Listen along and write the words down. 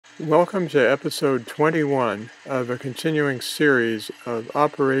Welcome to episode 21 of a continuing series of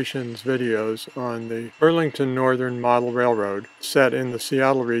operations videos on the Burrlington Northern Model Railroad set in the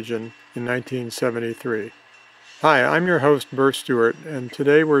Seattle region in 1973. Hi, I'm your host Burr Stewart, and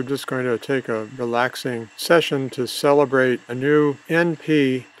today we're just going to take a relaxing session to celebrate a new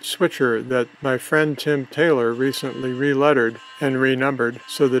NP switcher that my friend Tim Taylor recently relettered and renumbered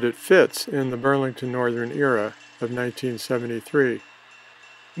so that it fits in the Burrlington Northern era of 1973.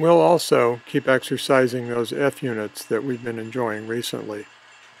 We'll also keep exercising those F units that we've been enjoying recently.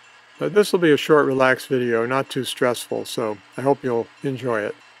 But this will be a short, relaxed video, not too stressful, so I hope you'll enjoy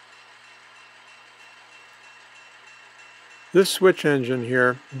it. This switch engine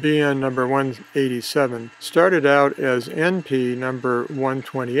here, BN number 187, started out as NP number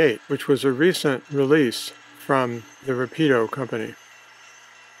 128, which was a recent release from the Rapido company.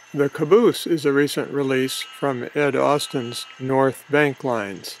 The caboose is a recent release from Ed Austin's North Bank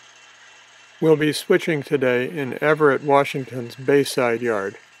lines. We'll be switching today in Everett, Washington's Bayside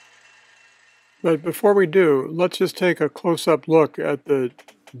yard. But before we do, let's just take a close-up look at the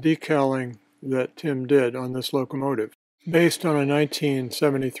decaling that Tim did on this locomotive, based on a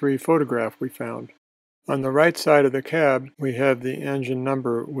 1973 photograph we found. On the right side of the cab, we have the engine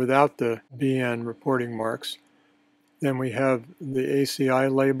number without the BN reporting marks. Then we have the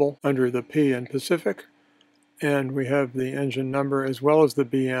ACI label under the P in Pacific, and we have the engine number as well as the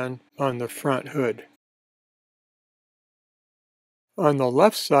BN on the front hood. On the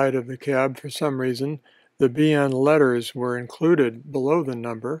left side of the cab, for some reason, the BN letters were included below the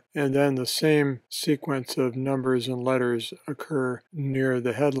number, and then the same sequence of numbers and letters occur near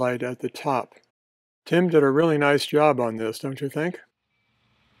the headlight at the top. Tim did a really nice job on this, don't you think?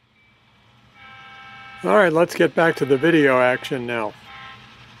 Alright, let's get back to the video action now.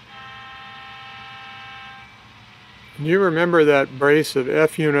 Do you remember that brace of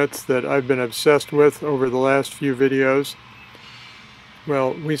F units that I've been obsessed with over the last few videos?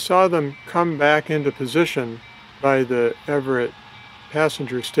 Well, we saw them come back into position by the Everett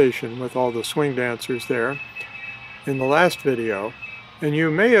passenger station with all the swing dancers there in the last video, and you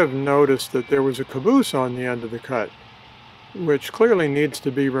may have noticed that there was a caboose on the end of the cut, which clearly needs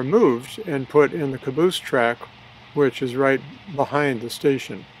to be removed and put in the caboose track, which is right behind the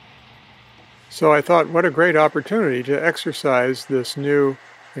station. So I thought, what a great opportunity to exercise this new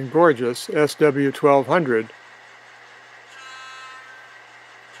and gorgeous SW1200.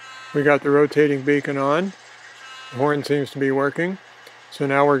 We got the rotating beacon on, the horn seems to be working, so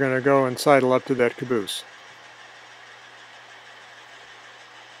now we're going to go and sidle up to that caboose.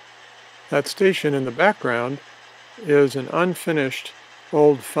 That station in the background is an unfinished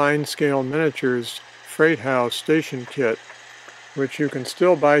old fine-scale miniatures freight house station kit, which you can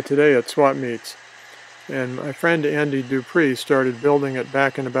still buy today at swap meets. And my friend Andy Dupree started building it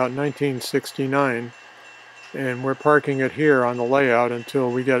back in about 1969, and we're parking it here on the layout until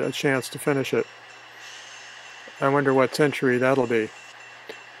we get a chance to finish it. I wonder what century that'll be.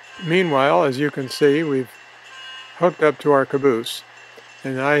 Meanwhile, as you can see, we've hooked up to our caboose,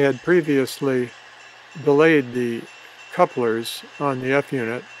 and I had previously delayed the couplers on the F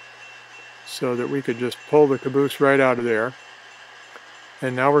unit so that we could just pull the caboose right out of there.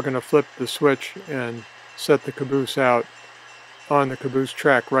 And now we're going to flip the switch and set the caboose out on the caboose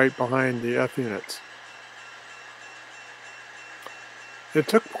track right behind the F units. It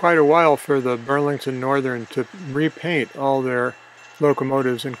took quite a while for the Burrlington Northern to repaint all their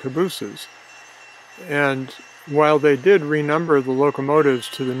locomotives and cabooses. And while they did renumber the locomotives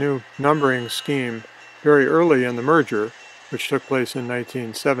to the new numbering scheme very early in the merger, which took place in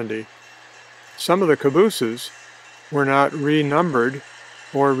 1970, some of the cabooses were not renumbered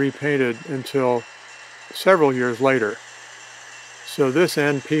or repainted until several years later. So this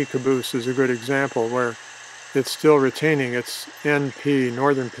NP caboose is a good example where it's still retaining its NP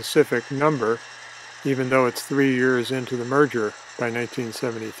Northern Pacific number, even though it's 3 years into the merger by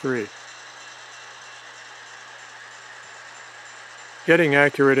 1973. Getting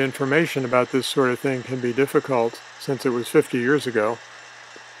accurate information about this sort of thing can be difficult since it was 50 years ago,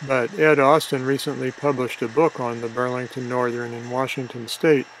 but Ed Austin recently published a book on the Burrlington Northern in Washington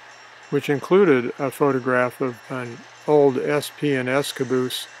State, which included a photograph of an old SP&S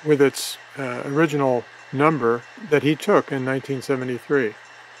caboose with its original number that he took in 1973.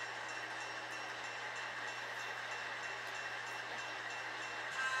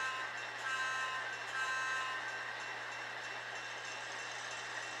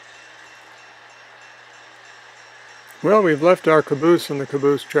 Well, we've left our caboose on the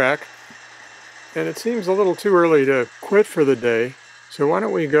caboose track, and it seems a little too early to quit for the day, So why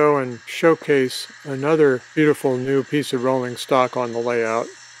don't we go and showcase another beautiful new piece of rolling stock on the layout.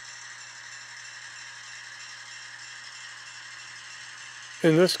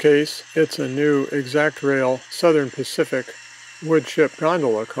 In this case, it's a new ExactRail Southern Pacific woodchip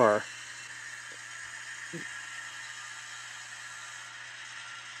gondola car.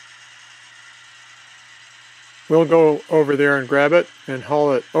 We'll go over there and grab it and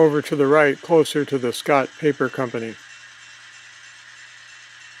haul it over to the right, closer to the Scott Paper Company.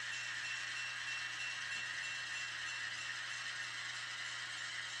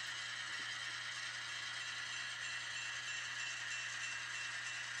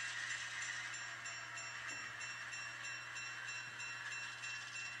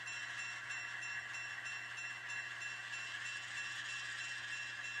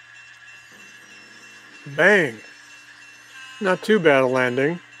 Bang! Not too bad a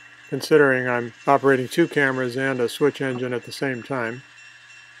landing, considering I'm operating two cameras and a switch engine at the same time.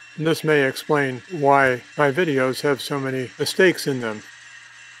 And this may explain why my videos have so many mistakes in them.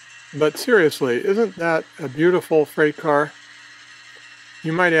 But seriously, isn't that a beautiful freight car?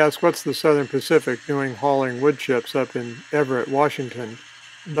 You might ask, what's the Southern Pacific doing hauling wood chips up in Everett, Washington?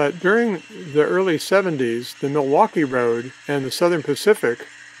 But during the early 70s, the Milwaukee Road and the Southern Pacific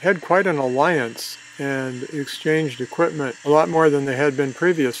had quite an alliance and exchanged equipment a lot more than they had been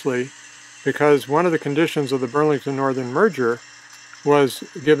previously, because one of the conditions of the Burrlington Northern merger was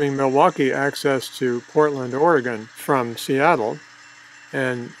giving Milwaukee access to Portland, Oregon from Seattle,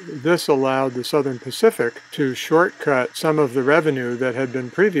 and this allowed the Southern Pacific to shortcut some of the revenue that had been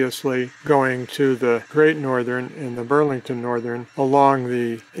previously going to the Great Northern and the Burrlington Northern along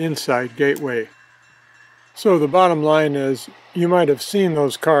the inside gateway. So the bottom line is, you might have seen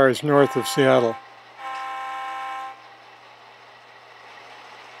those cars north of Seattle.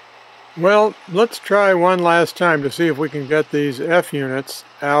 Well, let's try one last time to see if we can get these F units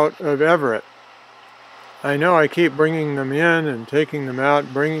out of Everett. I know I keep bringing them in and taking them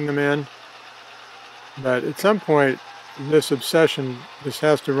out, bringing them in, but at some point this obsession just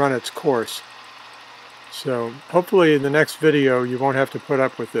has to run its course. So hopefully in the next video you won't have to put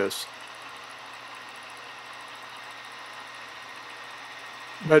up with this.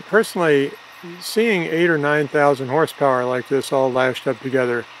 But personally, seeing 8,000 or 9,000 horsepower like this all lashed up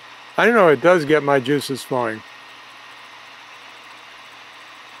together, I don't know, it does get my juices flowing.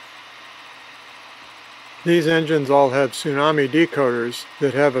 These engines all have Tsunami decoders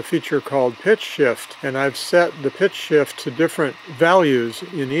that have a feature called pitch shift, and I've set the pitch shift to different values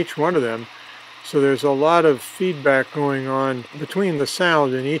in each one of them, so there's a lot of feedback going on between the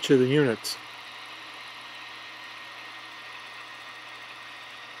sound in each of the units.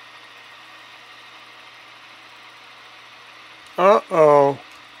 Uh-oh.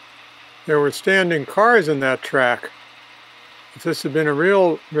 There were standing cars in that track. If this had been a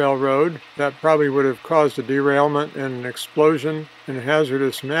real railroad, that probably would have caused a derailment and an explosion and a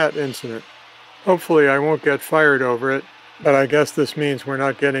hazardous mat incident. Hopefully I won't get fired over it, but I guess this means we're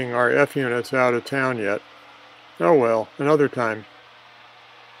not getting our F units out of town yet. Oh well, another time.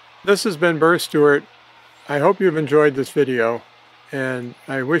 This has been Burr Stewart. I hope you've enjoyed this video, and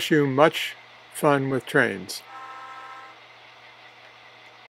I wish you much fun with trains.